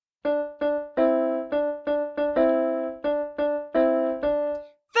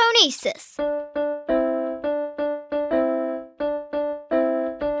Oasis.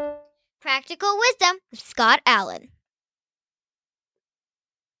 Practical Wisdom with Scott Allen.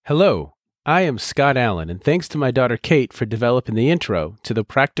 Hello, I am Scott Allen, and thanks to my daughter Kate for developing the intro to the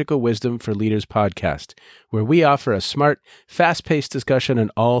Practical Wisdom for Leaders podcast, where we offer a smart, fast-paced discussion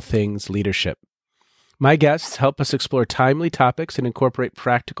on all things leadership. My guests help us explore timely topics and incorporate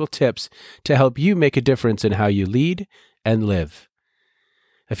practical tips to help you make a difference in how you lead and live.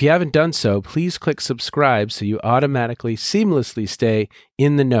 If you haven't done so, please click subscribe so you automatically, seamlessly stay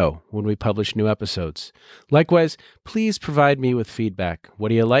in the know when we publish new episodes. Likewise, please provide me with feedback. What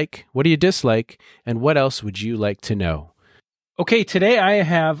do you like? What do you dislike? And what else would you like to know? Okay, today I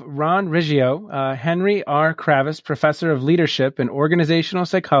have Ron Riggio, Henry R. Kravis Professor of Leadership and Organizational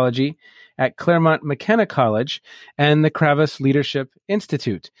Psychology at Claremont McKenna College and the Kravis Leadership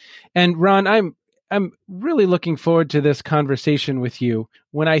Institute. And Ron, I'm really looking forward to this conversation with you.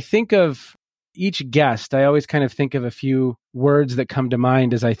 When I think of each guest, I always kind of think of a few words that come to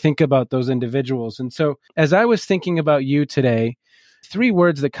mind as I think about those individuals. And so as I was thinking about you today, 3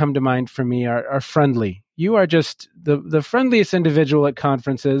 words that come to mind for me are friendly. You are just the friendliest individual at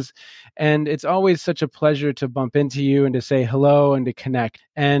conferences, and it's always such a pleasure to bump into you and to say hello and to connect.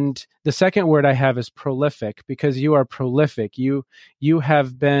 And the second word I have is prolific, because you are prolific. You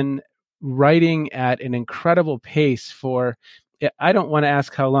have been writing at an incredible pace for, I don't want to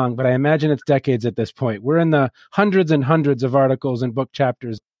ask how long, but I imagine it's decades at this point. We're in the hundreds and hundreds of articles and book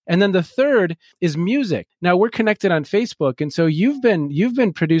chapters. And then the third is music. Now we're connected on Facebook, and so you've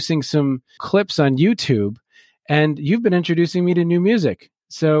been producing some clips on YouTube, and you've been introducing me to new music.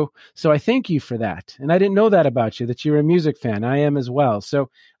 So I thank you for that. And I didn't know that about you, that you're a music fan. I am as well. So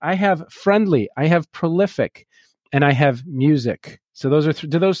I have friendly, I have prolific, and I have music. So those are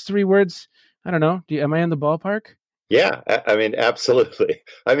do those 3 words? I don't know. Am I in the ballpark? Yeah, I mean, absolutely.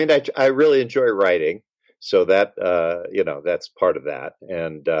 I mean, I really enjoy writing, so that that's part of that.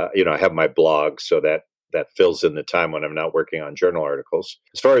 And I have my blog, so that fills in the time when I'm not working on journal articles.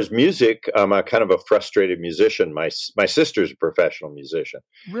 As far as music, I'm a kind of a frustrated musician. My sister's a professional musician.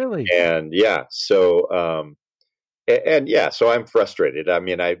 Really? And yeah, so so I'm frustrated. I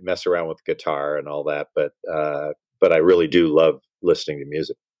mean, I mess around with guitar and all that, but I really do love listening to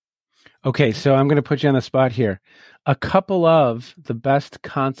music. Okay, so I'm going to put you on the spot here. A couple of the best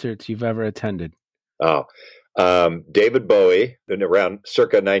concerts you've ever attended. Oh, David Bowie, around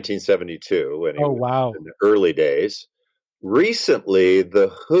circa 1972, when he was in the early days. Recently,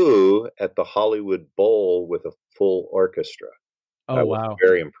 The Who at the Hollywood Bowl with a full orchestra. I was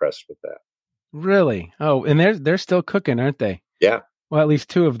very impressed with that. Really? Oh, and they're still cooking, aren't they? Yeah. Well, at least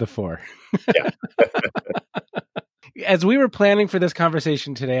 2 of the 4. Yeah. As we were planning for this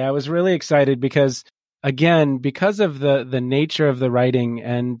conversation today, I was really excited because, again, because of the nature of the writing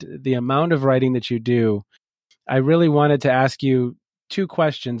and the amount of writing that you do, I really wanted to ask you 2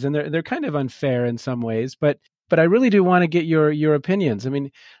 questions, and they're kind of unfair in some ways, but I really do want to get your opinions. I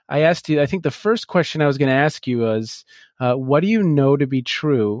mean, I asked you, I think the first question I was going to ask you was, what do you know to be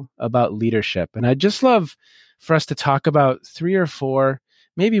true about leadership? And I'd just love for us to talk about 3 or 4,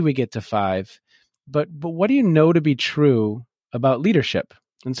 maybe we get to 5. But what do you know to be true about leadership?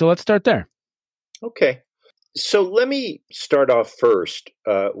 And so let's start there. Okay. So let me start off first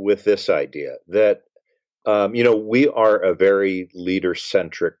with this idea that, we are a very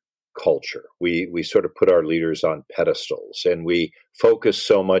leader-centric culture. We sort of put our leaders on pedestals, and we focus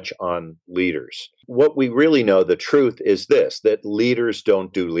so much on leaders. What we really know, the truth is this, that leaders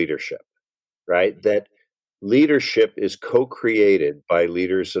don't do leadership, right? That leadership is co-created by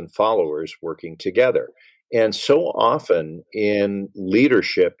leaders and followers working together. And so often in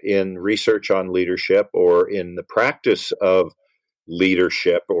leadership, in research on leadership, or in the practice of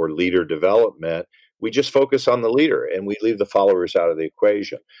leadership or leader development, we just focus on the leader and we leave the followers out of the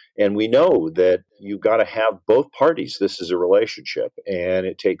equation. And we know that you've got to have both parties. This is a relationship, and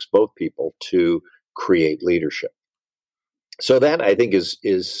it takes both people to create leadership. So that, I think,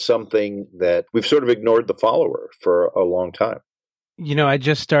 is something that we've sort of ignored the follower for a long time. I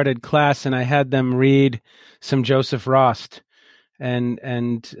just started class and I had them read some Joseph Rost. And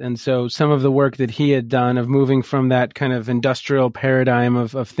so some of the work that he had done of moving from that kind of industrial paradigm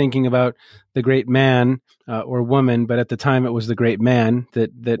of thinking about the great man or woman, but at the time it was the great man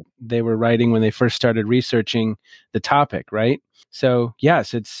that they were writing when they first started researching the topic, right? So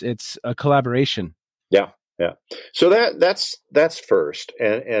yes, it's a collaboration. Yeah. Yeah. So that's first.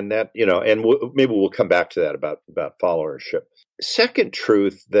 And that, and maybe we'll come back to that about followership. Second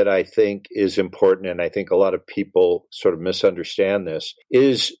truth that I think is important, and I think a lot of people sort of misunderstand this,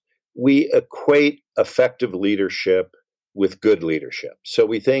 is we equate effective leadership with good leadership. So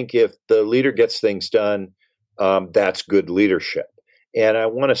we think if the leader gets things done, that's good leadership. And I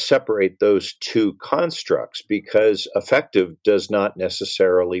want to separate those two constructs because effective does not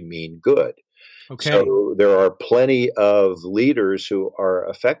necessarily mean good. Okay. So there are plenty of leaders who are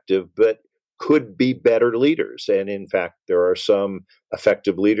effective, but could be better leaders. And in fact, there are some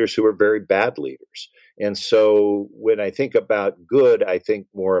effective leaders who are very bad leaders. And so when I think about good, I think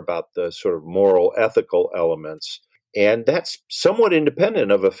more about the sort of moral, ethical elements. And that's somewhat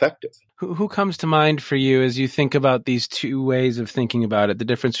independent of effective. Who comes to mind for you as you think about these two ways of thinking about it, the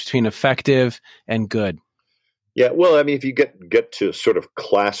difference between effective and good? Yeah, well, I mean, if you get to sort of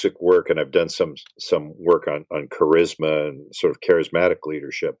classic work, and I've done some work on charisma and sort of charismatic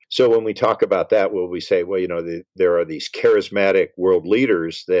leadership. So when we talk about that, well, we say, well, there are these charismatic world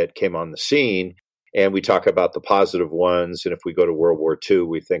leaders that came on the scene, and we talk about the positive ones. And if we go to World War II,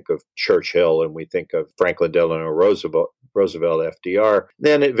 we think of Churchill and we think of Franklin Delano Roosevelt, FDR.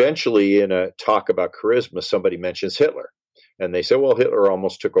 Then eventually, in a talk about charisma, somebody mentions Hitler, and they say, well, Hitler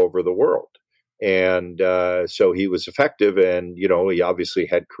almost took over the world. And so he was effective and, he obviously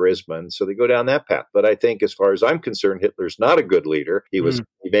had charisma. And so they go down that path. But I think as far as I'm concerned, Hitler's not a good leader. He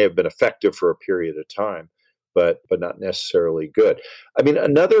may have been effective for a period of time, but not necessarily good. I mean,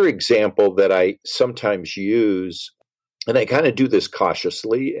 another example that I sometimes use, and I kind of do this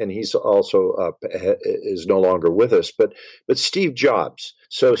cautiously, and he's also is no longer with us, but Steve Jobs.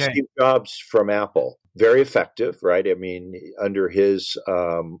 So okay. Steve Jobs from Apple. Very effective, right? I mean, under his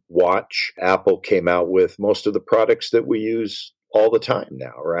watch, Apple came out with most of the products that we use all the time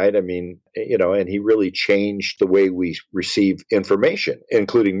now, right? I mean, and he really changed the way we receive information,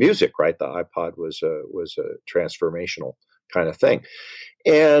 including music, right? The iPod was a transformational kind of thing.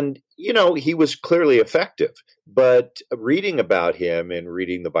 And, he was clearly effective. But reading about him and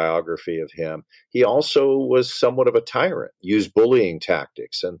reading the biography of him, he also was somewhat of a tyrant, used bullying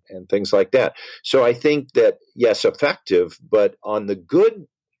tactics and things like that. So I think that, yes, effective, but on the good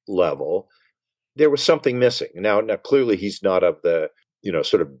level, there was something missing. Now clearly he's not of the,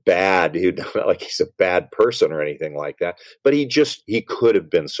 sort of bad, not like he's a bad person or anything like that, but he could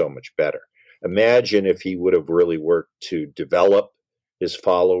have been so much better. Imagine if he would have really worked to develop his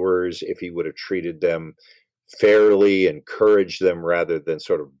followers, if he would have treated them fairly, encouraged them rather than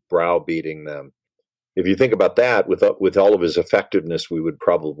sort of browbeating them. If you think about that, with all of his effectiveness, we would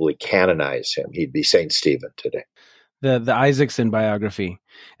probably canonize him. He'd be Saint Stephen today. The Isaacson biography,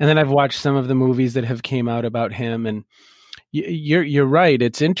 and then I've watched some of the movies that have came out about him. And you're right.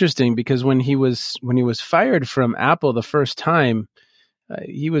 It's interesting because when he was fired from Apple the first time,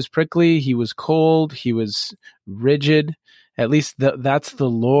 he was prickly, he was cold, he was rigid. At least that's the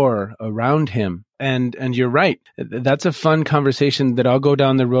lore around him. And you're right. That's a fun conversation that I'll go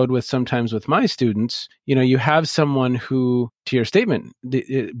down the road with sometimes with my students. You have someone who, to your statement,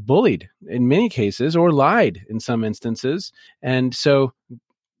 bullied in many cases or lied in some instances. And so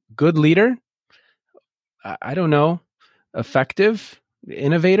good leader, I don't know, effective,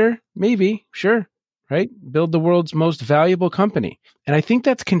 innovator, maybe, sure, right? Build the world's most valuable company. And I think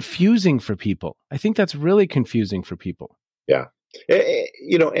that's confusing for people. I think that's really confusing for people. Yeah.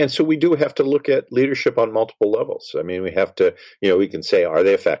 And so we do have to look at leadership on multiple levels. I mean, we have to, we can say, are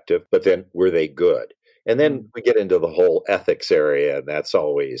they effective? But then were they good? And then we get into the whole ethics area, and that's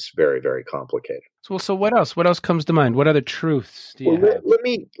always very, very complicated. So what else? What else comes to mind? What other truths do you have?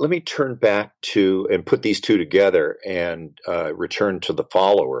 Let me turn back to and put these two together and return to the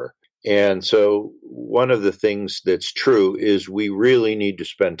follower. And so one of the things that's true is we really need to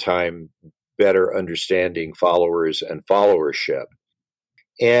spend time better understanding followers and followership.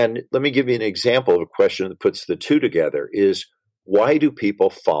 And let me give you an example of a question that puts the two together is, why do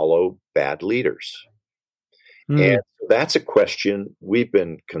people follow bad leaders? And that's a question we've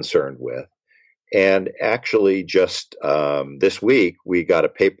been concerned with. And actually just this week, we got a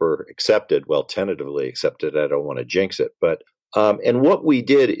paper accepted, well, tentatively accepted. I don't want to jinx it. But and what we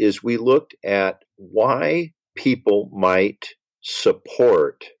did is we looked at why people might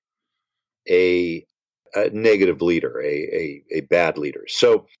support a negative leader, a bad leader.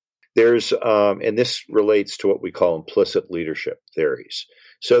 So there's, and this relates to what we call implicit leadership theories.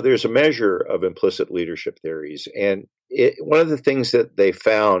 So there's a measure of implicit leadership theories. And one of the things that they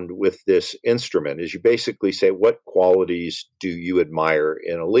found with this instrument is you basically say, what qualities do you admire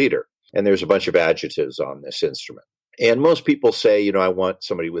in a leader? And there's a bunch of adjectives on this instrument. And most people say, I want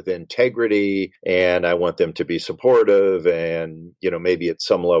somebody with integrity and I want them to be supportive and, maybe at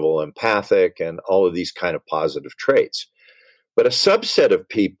some level empathic and all of these kind of positive traits. But a subset of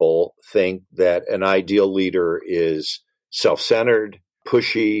people think that an ideal leader is self-centered,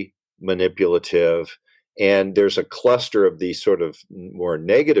 pushy, manipulative, And there's a cluster of these sort of more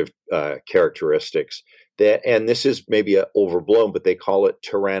negative characteristics that, and this is maybe overblown, but they call it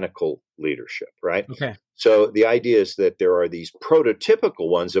tyrannical leadership, right? Okay. So the idea is that there are these prototypical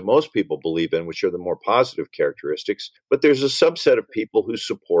ones that most people believe in, which are the more positive characteristics, but there's a subset of people who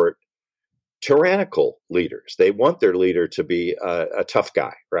support tyrannical leaders. They want their leader to be a tough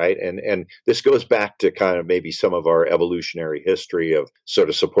guy, right? And this goes back to kind of maybe some of our evolutionary history of sort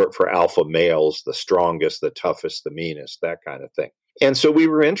of support for alpha males, the strongest, the toughest, the meanest, that kind of thing. And so we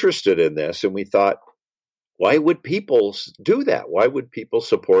were interested in this, and we thought, why would people do that? Why would people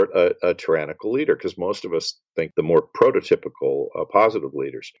support a tyrannical leader? Because most of us think the more prototypical positive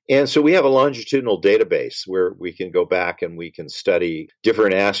leaders. And so we have a longitudinal database where we can go back and we can study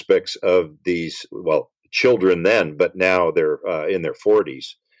different aspects of these, well, children then, but now they're in their 40s.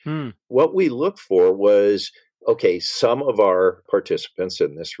 What we looked for was, okay, some of our participants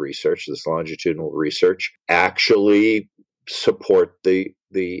in this research, this longitudinal research, actually support the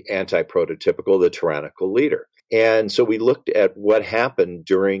anti-prototypical, the tyrannical leader. And so we looked at what happened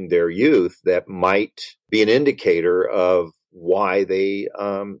during their youth that might be an indicator of why they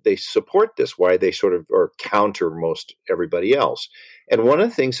support this, why they sort of or counter most everybody else. And one of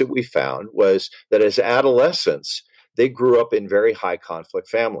the things that we found was that as adolescents, they grew up in very high conflict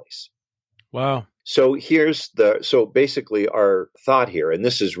families. Wow. So so basically our thought here, and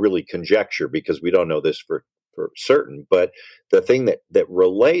this is really conjecture because we don't know this for certain, but the thing that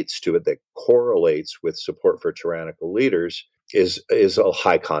relates to it, that correlates with support for tyrannical leaders is a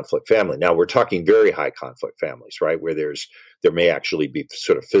high conflict family. Now we're talking very high conflict families, right? Where there may actually be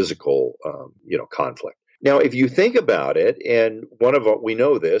sort of physical, conflict. Now, if you think about it, and we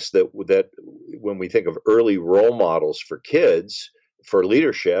know this, that when we think of early role models for kids, for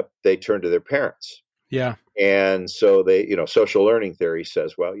leadership, they turn to their parents. Yeah. And so social learning theory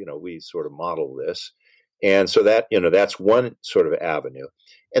says, well, we sort of model this. And so that, that's one sort of avenue.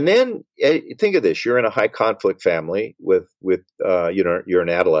 And then think of this, you're in a high conflict family with you're an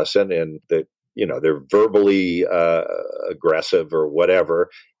adolescent and they're verbally aggressive or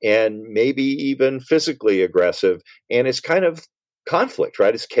whatever, and maybe even physically aggressive. And it's kind of conflict,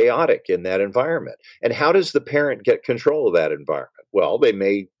 right? It's chaotic in that environment. And how does the parent get control of that environment? Well, they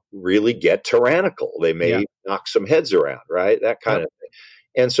may really get tyrannical. They may knock some heads around, right? That kind of thing.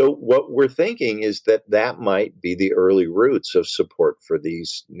 And so what we're thinking is that might be the early roots of support for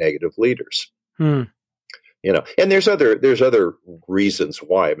these negative leaders. And there's other reasons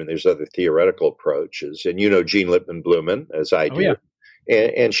why. I mean, there's other theoretical approaches, and Jean Lippman Blumen, as I do,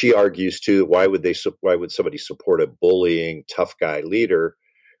 and she argues too. Why would somebody support a bullying, tough guy leader?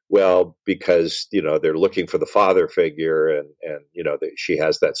 Well, because they're looking for the father figure, and she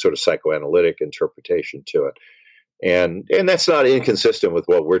has that sort of psychoanalytic interpretation to it. And that's not inconsistent with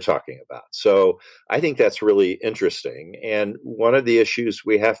what we're talking about. So I think that's really interesting. And one of the issues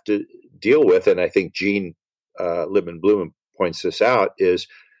we have to deal with, and I think Jean Lippman Blumen points this out, is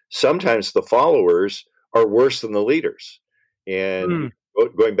sometimes the followers are worse than the leaders. And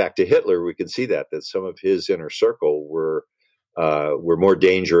going back to Hitler, we can see that some of his inner circle were more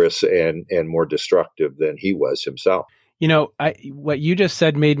dangerous and more destructive than he was himself. What you just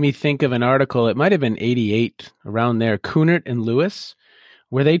said made me think of an article. It might have been 88, around there, Kunert and Lewis,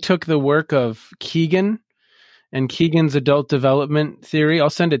 where they took the work of Kegan and Kegan's adult development theory.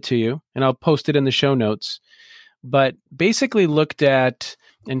 I'll send it to you, and I'll post it in the show notes. But basically looked at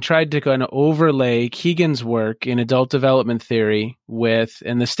and tried to kind of overlay Kegan's work in adult development theory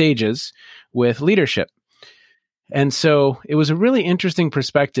and the stages with leadership. And so it was a really interesting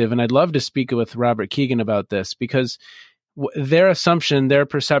perspective, and I'd love to speak with Robert Kegan about this, because their assumption, their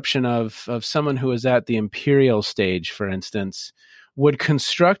perception of someone who is at the imperial stage, for instance, would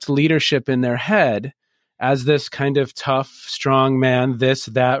construct leadership in their head as this kind of tough, strong man, this,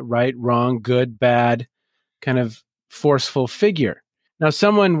 that, right, wrong, good, bad, kind of forceful figure. Now,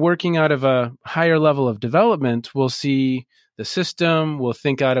 someone working out of a higher level of development will see the system, will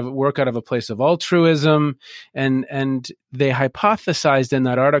work out of a place of altruism, and they hypothesized in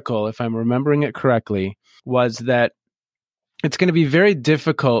that article, if I'm remembering it correctly, was that it's going to be very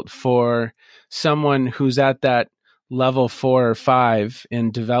difficult for someone who's at that level 4 or 5 in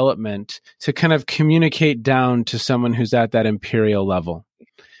development to kind of communicate down to someone who's at that imperial level.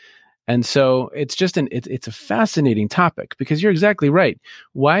 And so it's just it's a fascinating topic, because you're exactly right.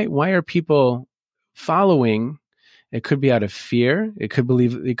 Why are people following? It could be out of fear. It could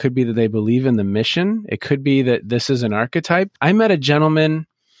be that they believe in the mission. It could be that this is an archetype. I met a gentleman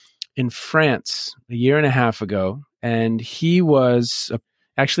in France a year and a half ago, and he was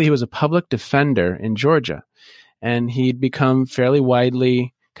a public defender in Georgia, and he'd become fairly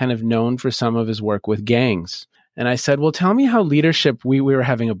widely kind of known for some of his work with gangs. And I said, well, tell me how leadership, we were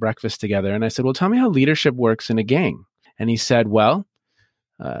having a breakfast together. And I said, well, tell me how leadership works in a gang. And he said, well,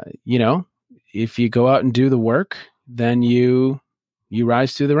 if you go out and do the work, then you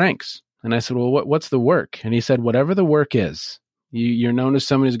rise through the ranks. And I said, well, what's the work? And he said, whatever the work is, you're known as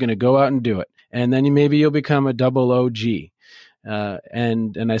someone who's going to go out and do it. And then maybe you'll become a double OG.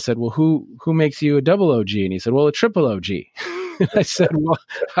 And I said, well, who makes you a double OG? And he said, well, a triple OG. I said, well,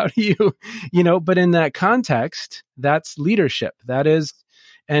 how do you, but in that context, that's leadership. That is,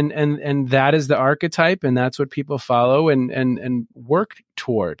 and that is the archetype, and that's what people follow and work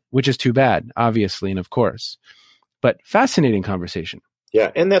toward, which is too bad, obviously, and of course, but fascinating conversation.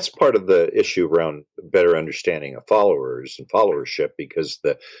 Yeah, and that's part of the issue around better understanding of followers and followership, because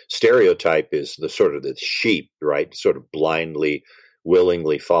the stereotype is the sort of the sheep, right? Sort of blindly,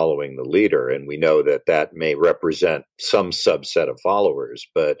 willingly following the leader. And we know that may represent some subset of followers,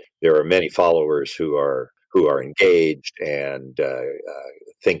 but there are many followers who are engaged and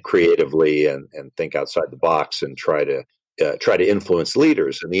think creatively and think outside the box and try to influence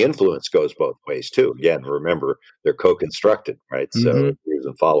leaders. And the influence goes both ways too. Again, remember, they're co-constructed, right? Mm-hmm. So leaders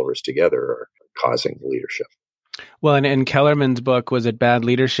and followers together are causing leadership. Well, and in Kellerman's book, was it Bad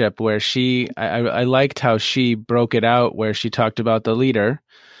Leadership, where I liked how she broke it out, where she talked about the leader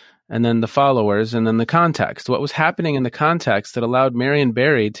and then the followers and then the context. What was happening in the context that allowed Marion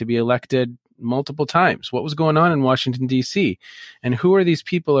Barry to be elected multiple times? What was going on in Washington, D.C.? And who are these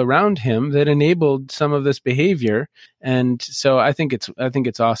people around him that enabled some of this behavior? And so I think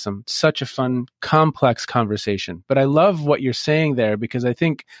it's awesome. Such a fun, complex conversation. But I love what you're saying there, because I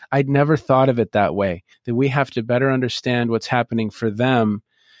think I'd never thought of it that way, that we have to better understand what's happening for them.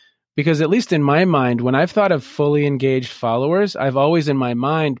 Because at least in my mind, when I've thought of fully engaged followers, I've always in my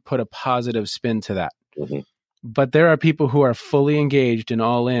mind put a positive spin to that. Mm-hmm. But there are people who are fully engaged and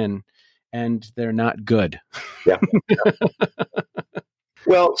all in, and they're not good. Yeah.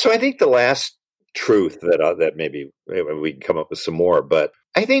 Well, so I think the last truth that maybe we can come up with some more, but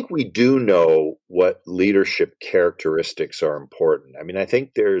I think we do know what leadership characteristics are important. I mean, I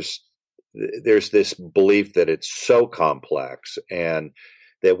think there's this belief that it's so complex and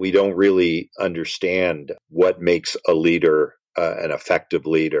that we don't really understand what makes a leader an effective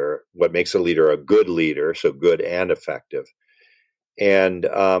leader, what makes a leader a good leader, so good and effective. And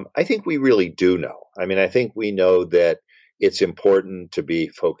I think we really do know. I mean, I think we know that it's important to be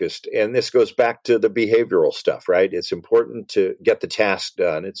focused. And this goes back to the behavioral stuff, right? It's important to get the task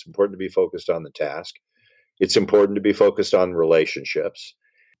done. It's important to be focused on the task. It's important to be focused on relationships.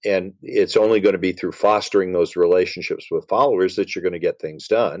 And it's only going to be through fostering those relationships with followers that you're going to get things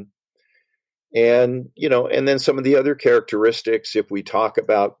done. And, and then some of the other characteristics, if we talk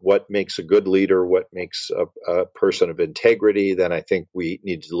about what makes a good leader, what makes a person of integrity, then I think we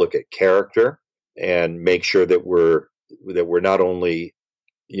need to look at character and make sure that we're not only,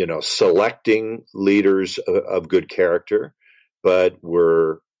 selecting leaders of good character, but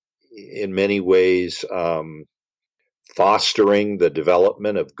we're in many ways fostering the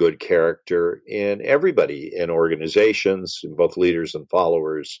development of good character in everybody, in organizations, in both leaders and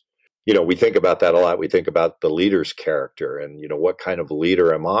followers. We think about that a lot. We think about the leader's character and, what kind of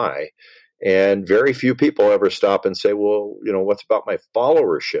leader am I? And very few people ever stop and say, well, what's about my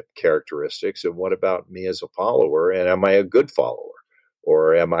followership characteristics? And what about me as a follower? And am I a good follower?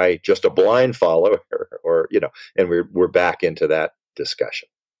 Or am I just a blind follower? Or, and we're back into that discussion.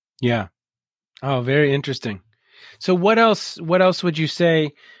 Yeah. Oh, very interesting. So what else would you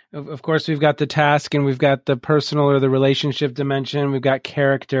say? Of course, we've got the task and we've got the personal or the relationship dimension. We've got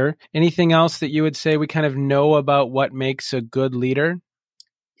character. Anything else that you would say we kind of know about what makes a good leader?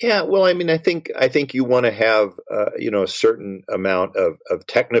 Yeah, well, I mean, I think you want to have, a certain amount of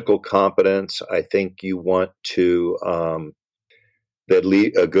technical competence. I think you want to, a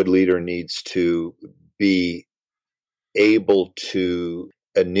good leader needs to be able to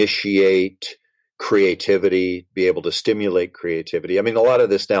initiate creativity, be able to stimulate creativity. I mean, a lot of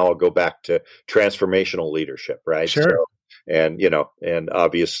this now will go back to transformational leadership, right? Sure. So, and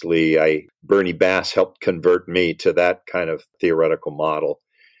obviously Bernie Bass helped convert me to that kind of theoretical model.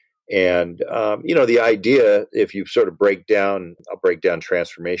 And, the idea, if you sort of I'll break down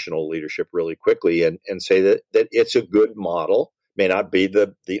transformational leadership really quickly and say that it's a good model, may not be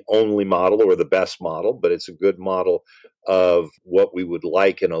the only model or the best model, but it's a good model of what we would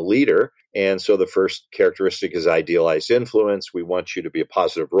like in a leader. And so the first characteristic is idealized influence. We want you to be a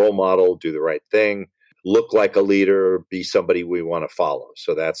positive role model, do the right thing, look like a leader, be somebody we want to follow.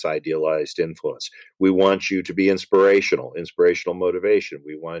 So that's idealized influence. We want you to be inspirational motivation.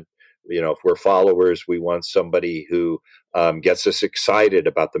 We want If we're followers, we want somebody who gets us excited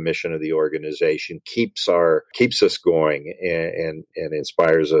about the mission of the organization, keeps us going, and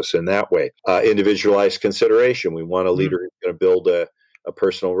inspires us in that way. Individualized consideration. We want a leader who's going to build a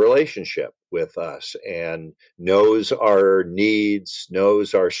personal relationship with us and knows our needs,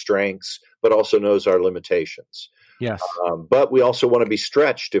 knows our strengths, but also knows our limitations. Yes. But we also want to be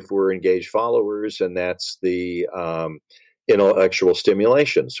stretched if we're engaged followers, and that's the intellectual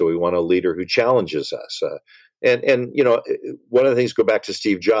stimulation. So we want a leader who challenges us. And one of the things, go back to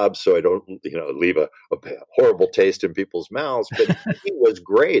Steve Jobs, so I don't leave a horrible taste in people's mouths, but he was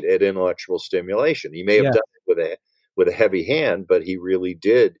great at intellectual stimulation. He may have done it with a heavy hand, but he really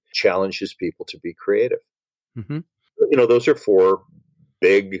did challenge his people to be creative. Mm-hmm. Those are 4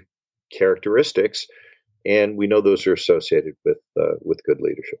 big characteristics, and we know those are associated with good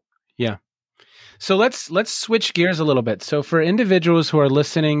leadership. Yeah. So let's switch gears a little bit. So for individuals who are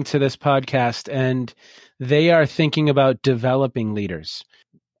listening to this podcast and they are thinking about developing leaders,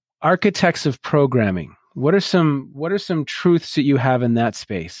 architects of programming, what are some truths that you have in that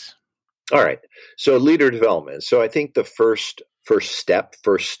space? All right. So leader development. So I think the first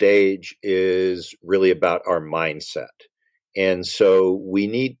stage is really about our mindset. And so we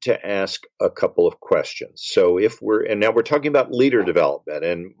need to ask a couple of questions. So now we're talking about leader development,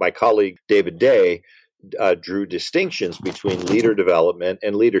 and my colleague David Day drew distinctions between leader development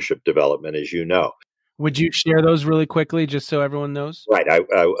and leadership development, as you know. Would you share those really quickly, just so everyone knows? Right. I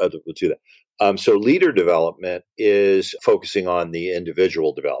will do that. So leader development is focusing on the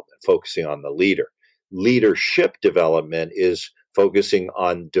individual development, focusing on the leader. Leadership development is focusing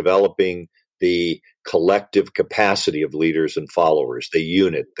on developing the collective capacity of leaders and followers, the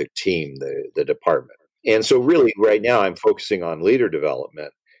unit, the team, the department. And so really right now I'm focusing on leader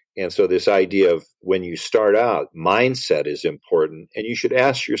development. And so this idea of when you start out, mindset is important. And you should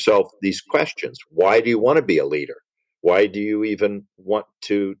ask yourself these questions. Why do you want to be a leader? Why do you even want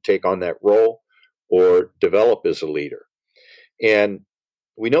to take on that role or develop as a leader? And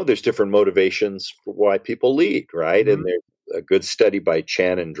we know there's different motivations for why people lead, right? Mm-hmm. And there's a good study by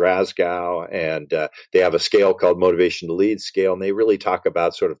Chen and Drasgow, and they have a scale called Motivation to Lead scale, and they really talk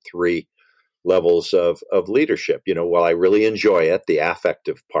about sort of 3 levels of leadership. While I really enjoy it, the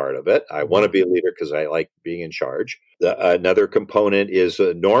affective part of it, I want to be a leader because I like being in charge. Another component is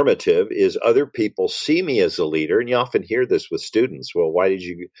normative, is other people see me as a leader. And you often hear this with students. Well, why did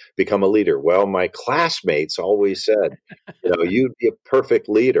you become a leader? Well, my classmates always said, you'd be a perfect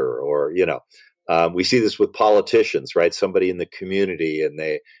leader, or, we see this with politicians, right? Somebody in the community,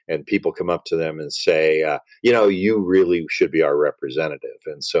 and people come up to them and say, you really should be our representative.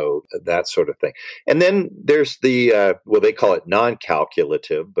 And so that sort of thing. And then there's the, they call it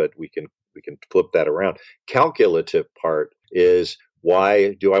non-calculative, but we can flip that around. Calculative part is,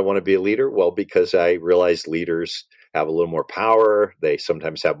 why do I want to be a leader? Well, because I realize leaders have a little more power. They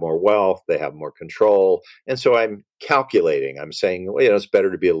sometimes have more wealth. They have more control. And so I'm calculating. I'm saying, it's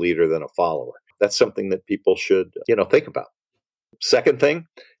better to be a leader than a follower. That's something that people should, think about. Second thing,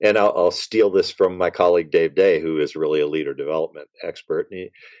 and I'll steal this from my colleague Dave Day, who is really a leader development expert.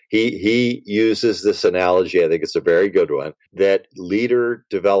 He uses this analogy. I think it's a very good one, that leader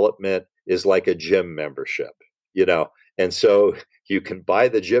development is like a gym membership, and so you can buy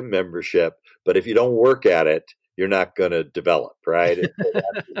the gym membership, but if you don't work at it, you're not going to develop, right? And so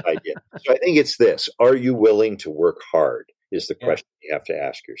that's the idea. So I think it's this: are you willing to work hard? Is the question you have to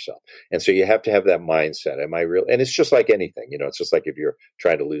ask yourself. And so you have to have that mindset. Am I real? And it's just like anything, it's just like if you're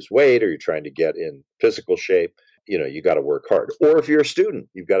trying to lose weight or you're trying to get in physical shape, you got to work hard. Or if you're a student,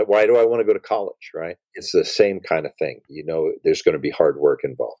 you've got to, why do I want to go to college, right? It's the same kind of thing. There's going to be hard work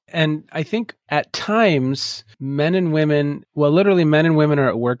involved. And I think at times, men and women are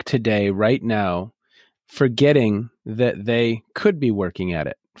at work today, right now, forgetting that they could be working at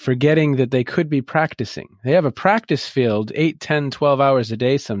it, forgetting that they could be practicing. They have a practice field 8, 10, 12 hours a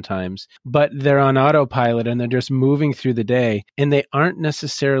day sometimes, but they're on autopilot and they're just moving through the day, and they aren't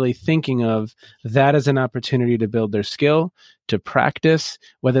necessarily thinking of that as an opportunity to build their skill, to practice,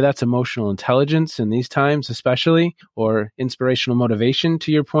 whether that's emotional intelligence in these times especially, or inspirational motivation,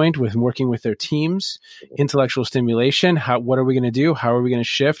 to your point, with working with their teams, intellectual stimulation. What are we going to do? How are we going to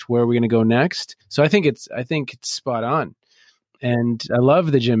shift? Where are we going to go next? So I think it's spot on. And I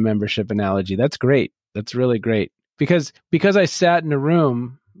love the gym membership analogy. That's great. That's really great. Because I sat in a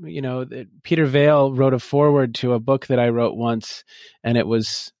room, Peter Vail wrote a foreword to a book that I wrote once, and it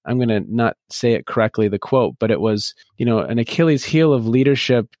was, I'm going to not say it correctly, the quote, but it was, an Achilles heel of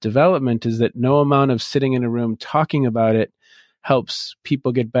leadership development is that no amount of sitting in a room talking about it helps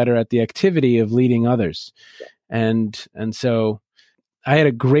people get better at the activity of leading others. And so I had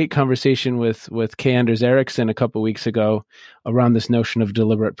a great conversation with Kay Anders Erickson a couple weeks ago around this notion of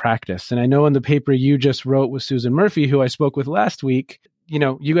deliberate practice. And I know in the paper you just wrote with Susan Murphy, who I spoke with last week,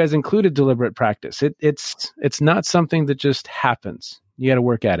 you guys included deliberate practice. It's not something that just happens. You got to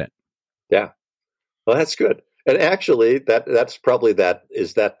work at it. Yeah. Well, that's good. And actually, that's probably that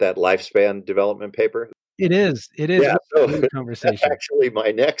lifespan development paper. It is. Yeah. So conversation. that's actually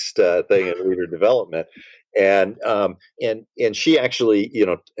my next thing in leader development. And she actually,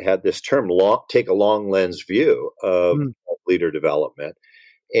 had this term, take a long lens view of leader development.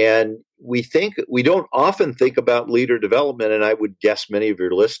 And we don't often think about leader development. And I would guess many of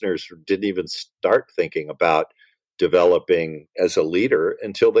your listeners didn't even start thinking about developing as a leader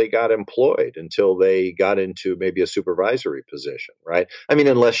until they got employed, until they got into maybe a supervisory position, right? I mean,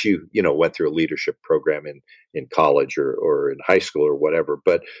 unless you went through a leadership program in college or in high school or whatever.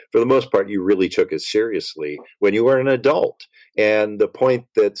 But for the most part, you really took it seriously when you were an adult. And the point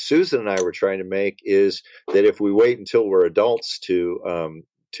that Susan and I were trying to make is that if we wait until we're adults to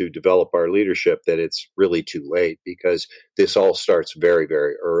develop our leadership, that it's really too late, because this all starts very,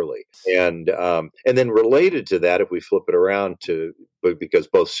 very early. And then related to that, if we flip it around because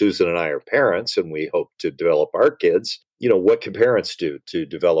both Susan and I are parents and we hope to develop our kids, what can parents do to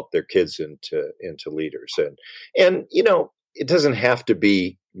develop their kids into leaders? And it doesn't have to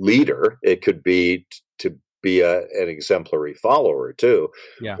be leader. It could be to be an exemplary follower too.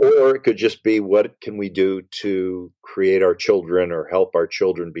 Yeah. Or it could just be, what can we do to create our children or help our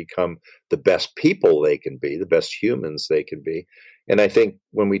children become the best people they can be, the best humans they can be. And I think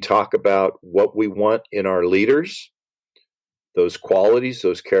when we talk about what we want in our leaders, those qualities,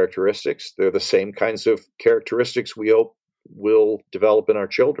 those characteristics, they're the same kinds of characteristics we hope will develop in our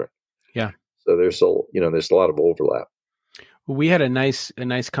children. Yeah. So there's a lot of overlap. We had a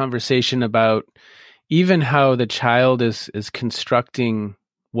nice conversation about even how the child is constructing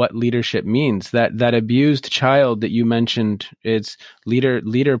what leadership means. That abused child that you mentioned, it's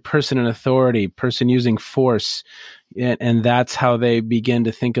leader, person in authority, person using force, and that's how they begin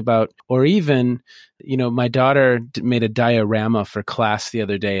to think about. Or even, my daughter made a diorama for class the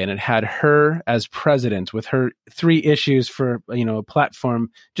other day, and it had her as president with her 3 issues for a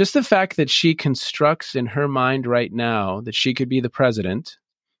platform. Just the fact that she constructs in her mind right now that she could be the president.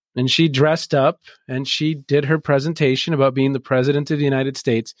 And she dressed up and she did her presentation about being the president of the United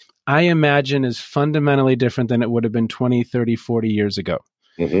States, I imagine is fundamentally different than it would have been 20, 30, 40 years ago.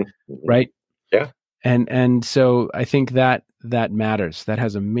 Mm-hmm. Mm-hmm. Right? Yeah. And so I think that matters. That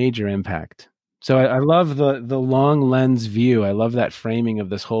has a major impact. So I love the long lens view. I love that framing of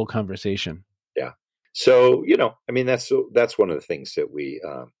this whole conversation. Yeah. So, that's one of the things that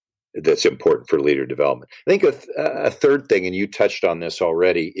that's important for leader development. I think a third thing, and you touched on this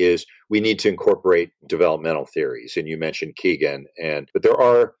already, is we need to incorporate developmental theories. And you mentioned Kegan, but there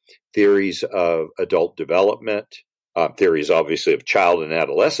are theories of adult development, theories obviously of child and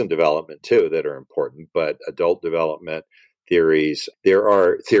adolescent development too that are important, but adult development theories. There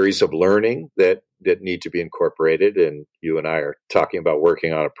are theories of learning that need to be incorporated, and you and I are talking about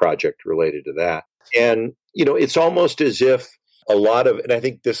working on a project related to that. And it's almost as if and I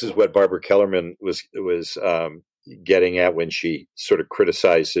think this is what Barbara Kellerman was getting at when she sort of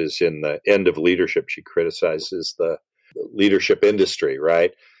criticizes in the End of Leadership, she criticizes the leadership industry,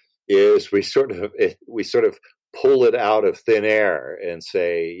 right? Is we sort of pull it out of thin air and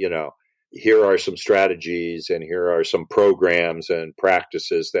say, here are some strategies and here are some programs and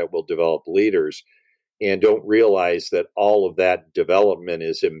practices that will develop leaders, and don't realize that all of that development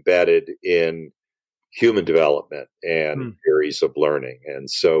is embedded in human development and theories of learning. And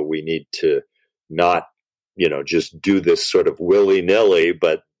so we need to not, just do this sort of willy-nilly,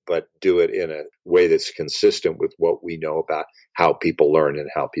 but do it in a way that's consistent with what we know about how people learn and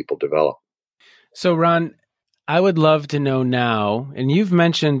how people develop. So Ron, I would love to know now, and you've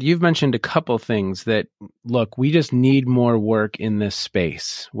mentioned a couple things that, look, we just need more work in this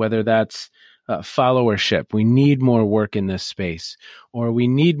space, whether that's followership. We need more work in this space, or we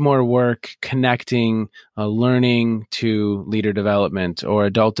need more work connecting learning to leader development, or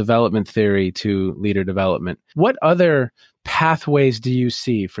adult development theory to leader development. What other pathways do you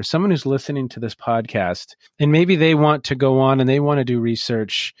see for someone who's listening to this podcast, and maybe they want to go on and they want to do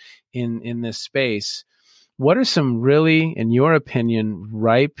research in this space? What are some really, in your opinion,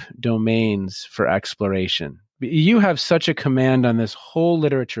 ripe domains for exploration? You have such a command on this whole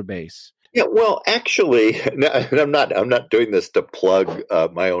literature base. Yeah, well, actually, and I'm not doing this to plug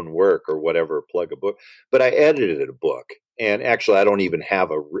my own work or whatever, plug a book, but I edited a book, and actually, I don't even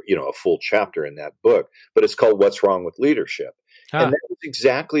have a full chapter in that book, but it's called "What's Wrong with Leadership," And that was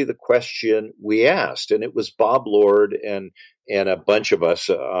exactly the question we asked. And it was Bob Lord and a bunch of us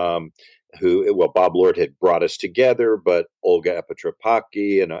Bob Lord had brought us together, but Olga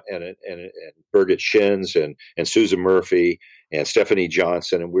Epitropaki and Birgit Schins and Susan Murphy and Stephanie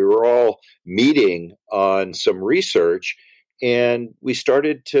Johnson, and we were all meeting on some research, and we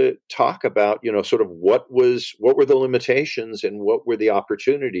started to talk about, sort of what were the limitations and what were the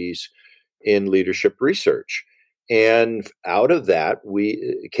opportunities in leadership research. And out of that,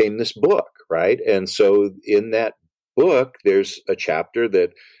 came this book, right? And so in that book, there's a chapter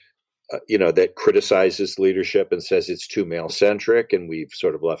that that criticizes leadership and says it's too male-centric, and we've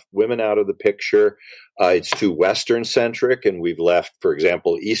sort of left women out of the picture. It's too Western-centric, and we've left, for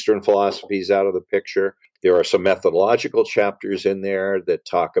example, Eastern philosophies out of the picture. There are some methodological chapters in there that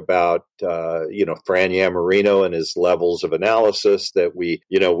talk about, Fran Yamarino and his levels of analysis, that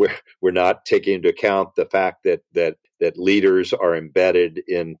we're not taking into account the fact that leaders are embedded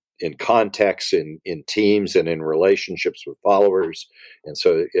in context, in teams, and in relationships with followers. And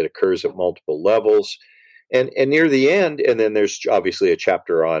so it occurs at multiple levels. And near the end, and then there's obviously a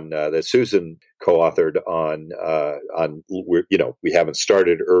chapter on that Susan co-authored on we haven't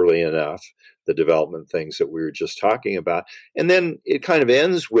started early enough, the development things that we were just talking about. And then it kind of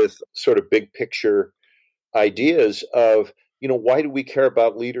ends with sort of big picture ideas of, why do we care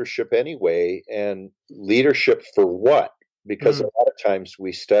about leadership anyway? And leadership for what? Because a lot of times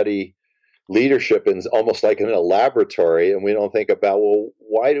we study leadership in almost like in a laboratory, and we don't think about, well,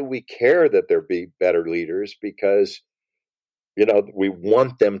 why do we care that there be better leaders? Because, we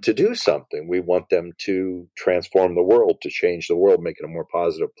want them to do something. We want them to transform the world, to change the world, make it a more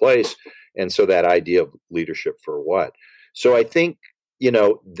positive place. And so that idea of leadership for what? So I think,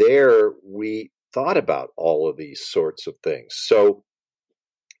 there we thought about all of these sorts of things. So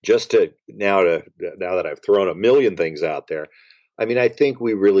just now that I've thrown a million things out there, I mean, I think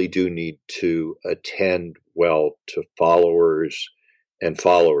we really do need to attend well to followers and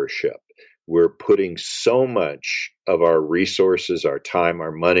followership. We're putting so much of our resources, our time,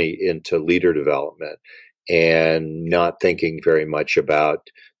 our money into leader development, and not thinking very much about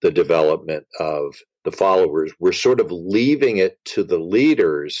the development of the followers. We're sort of leaving it to the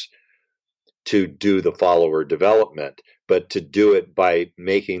leaders to do the follower development, but to do it by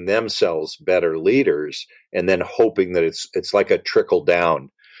making themselves better leaders, and then hoping that it's like a trickle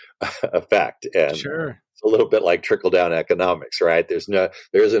down effect. And sure, it's a little bit like trickle down economics, right? There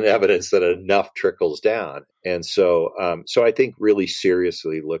isn't evidence that enough trickles down. And so I think really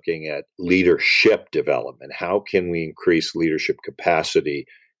seriously looking at leadership development, how can we increase leadership capacity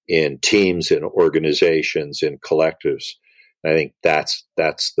in teams, in organizations, in collectives? I think that's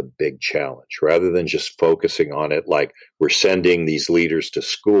the big challenge, rather than just focusing on it like we're sending these leaders to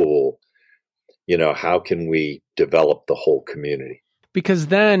school. How can we develop the whole community? Because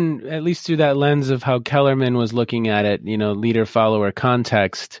then, at least through that lens of how Kellerman was looking at it, leader-follower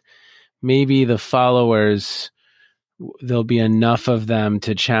context, maybe the followers, there'll be enough of them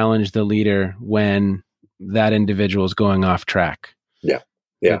to challenge the leader when that individual is going off track.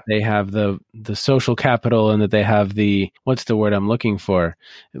 Yeah. That they have the social capital, and that they have what's the word I'm looking for?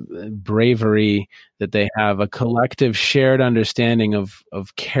 Bravery, that they have a collective shared understanding of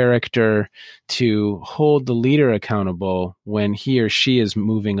character to hold the leader accountable when he or she is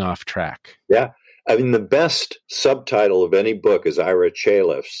moving off track. Yeah. I mean, the best subtitle of any book is Ira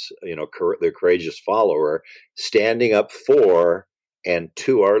Chalif's, The Courageous Follower, standing up for and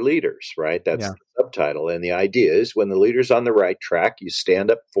to our leaders, right? That's the subtitle. And the idea is, when the leader's on the right track, you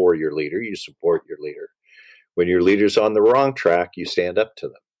stand up for your leader, you support your leader. When your leader's on the wrong track, you stand up to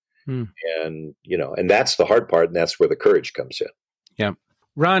them. And, and that's the hard part, and that's where the courage comes in. Yeah.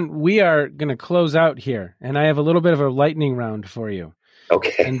 Ron, we are going to close out here, and I have a little bit of a lightning round for you.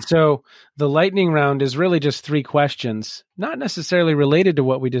 Okay. And so the lightning round is really just 3 questions, not necessarily related to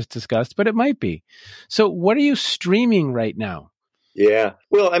what we just discussed, but it might be. So what are you streaming right now? Yeah.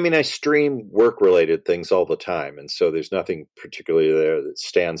 Well, I mean, I stream work-related things all the time, and so there's nothing particularly there that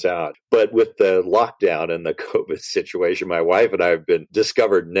stands out. But with the lockdown and the COVID situation, my wife and I have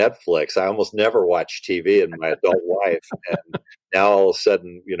discovered Netflix. I almost never watch TV, and my adult wife. And now all of a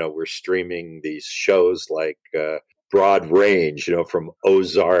sudden, we're streaming these shows like Broad Range, from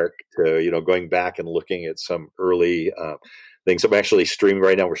Ozark to, going back and looking at some early things. I'm actually streaming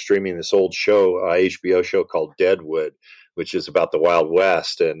right now. We're streaming this old show, HBO show called Deadwood, which is about the Wild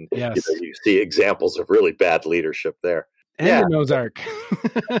West. And you see examples of really bad leadership there. And in Ozark.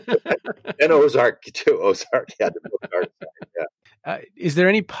 And Ozark, too. Ozark had the Ozark side, yeah. Is there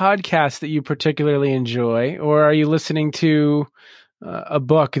any podcast that you particularly enjoy, or are you listening to a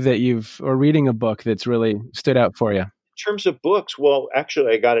book or reading a book that's really stood out for you? terms of books, well,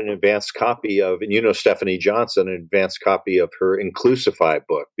 actually, I got an advanced copy of, and Stephanie Johnson, an advanced copy of her Inclusify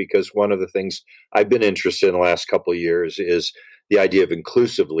book, because one of the things I've been interested in the last couple of years is the idea of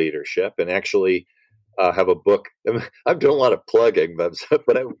inclusive leadership, and actually have a book. I'm doing a lot of plugging, but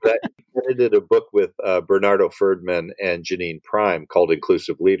I edited a book with Bernardo Ferdman and Janine Prime called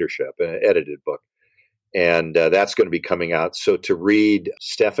Inclusive Leadership, an edited book. And that's going to be coming out. So to read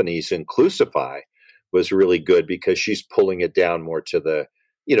Stephanie's Inclusify was really good because she's pulling it down more to the,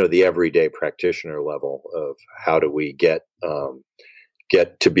 the everyday practitioner level of how do we get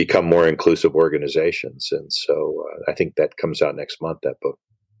to become more inclusive organizations. And so I think that comes out next month, that book.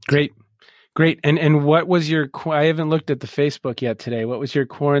 Great. And what was I haven't looked at the Facebook yet today. What was your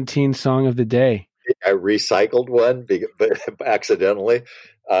quarantine song of the day? I recycled one but accidentally.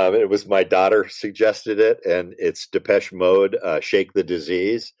 It was my daughter suggested it, and it's Depeche Mode, "Shake the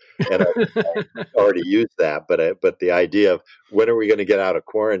Disease," and I already used that. But the idea of when are we going to get out of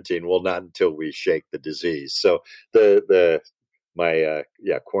quarantine? Well, not until we shake the disease. So my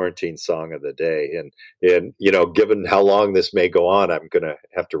quarantine song of the day, and given how long this may go on, I'm going to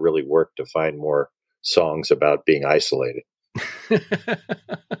have to really work to find more songs about being isolated.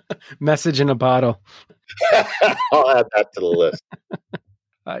 Message in a bottle. I'll add that to the list.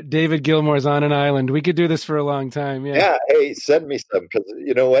 David Gilmour's On an Island. We could do this for a long time. Yeah. Hey, send me some, because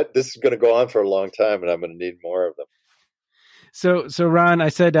you know what? This is going to go on for a long time, and I'm going to need more of them. So Ron, I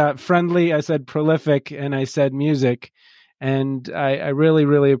said friendly, I said prolific, and I said music. And I really,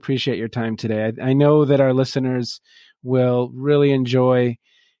 really appreciate your time today. I know that our listeners will really enjoy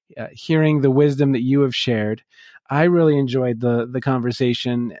hearing the wisdom that you have shared. I really enjoyed the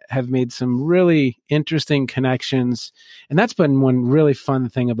conversation, have made some really interesting connections. And that's been one really fun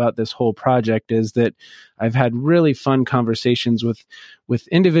thing about this whole project, is that I've had really fun conversations with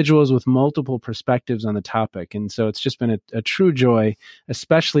individuals with multiple perspectives on the topic. And so it's just been a true joy,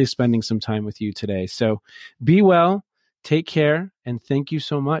 especially spending some time with you today. So be well, take care, and thank you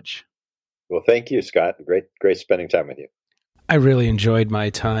so much. Well, thank you, Scott. Great spending time with you. I really enjoyed my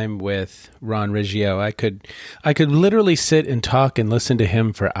time with Ron Riggio. I could literally sit and talk and listen to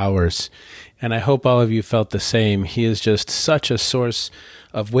him for hours, and I hope all of you felt the same. He is just such a source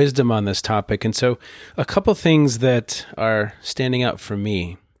of wisdom on this topic. And so a couple things that are standing out for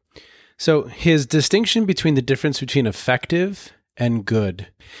me. So his distinction between the difference between effective and good.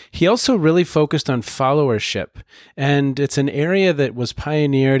 He also really focused on followership, and it's an area that was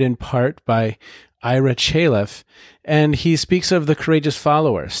pioneered in part by Ira Chaleff, and he speaks of the courageous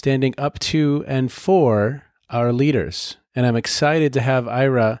follower standing up to and for our leaders. And I'm excited to have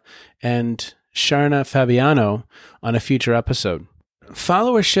Ira and Sharna Fabiano on a future episode.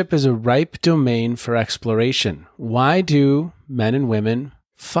 Followership is a ripe domain for exploration. Why do men and women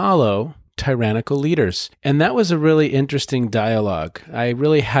follow tyrannical leaders? And that was a really interesting dialogue. I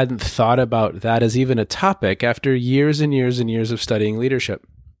really hadn't thought about that as even a topic after years and years and years of studying leadership.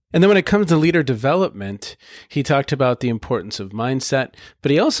 And then when it comes to leader development, he talked about the importance of mindset, but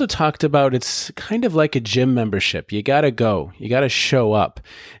he also talked about it's kind of like a gym membership. You got to go. You got to show up.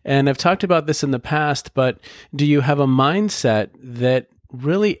 And I've talked about this in the past, but do you have a mindset that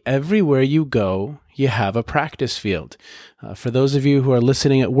really everywhere you go, you have a practice field? For those of you who are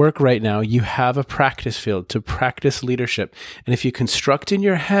listening at work right now, you have a practice field to practice leadership. And if you construct in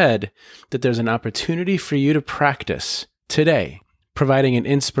your head that there's an opportunity for you to practice today, providing an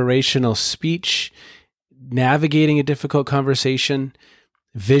inspirational speech, navigating a difficult conversation,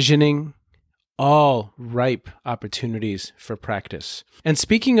 visioning, all ripe opportunities for practice. And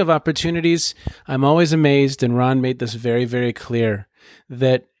speaking of opportunities, I'm always amazed, and Ron made this very, very clear,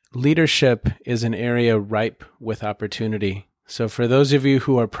 that leadership is an area ripe with opportunity. So for those of you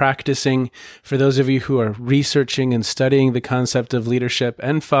who are practicing, for those of you who are researching and studying the concept of leadership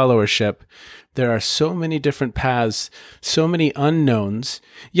and followership, there are so many different paths, so many unknowns,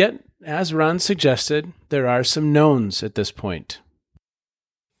 yet, as Ron suggested, there are some knowns at this point.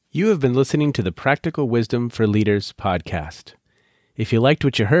 You have been listening to the Practical Wisdom for Leaders podcast. If you liked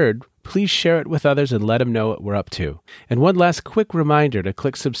what you heard, please share it with others and let them know what we're up to. And one last quick reminder to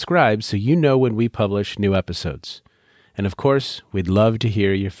click subscribe so you know when we publish new episodes. And of course, we'd love to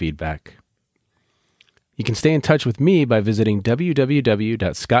hear your feedback. You can stay in touch with me by visiting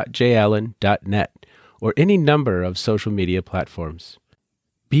www.scottjallen.net or any number of social media platforms.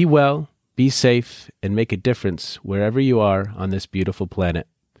 Be well, be safe, and make a difference wherever you are on this beautiful planet.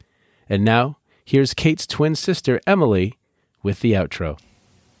 And now, here's Kate's twin sister, Emily, with the outro.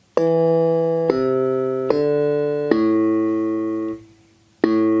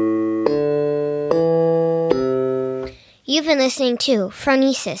 You've been listening to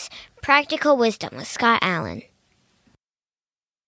Phronesis, Practical Wisdom with Scott Allen.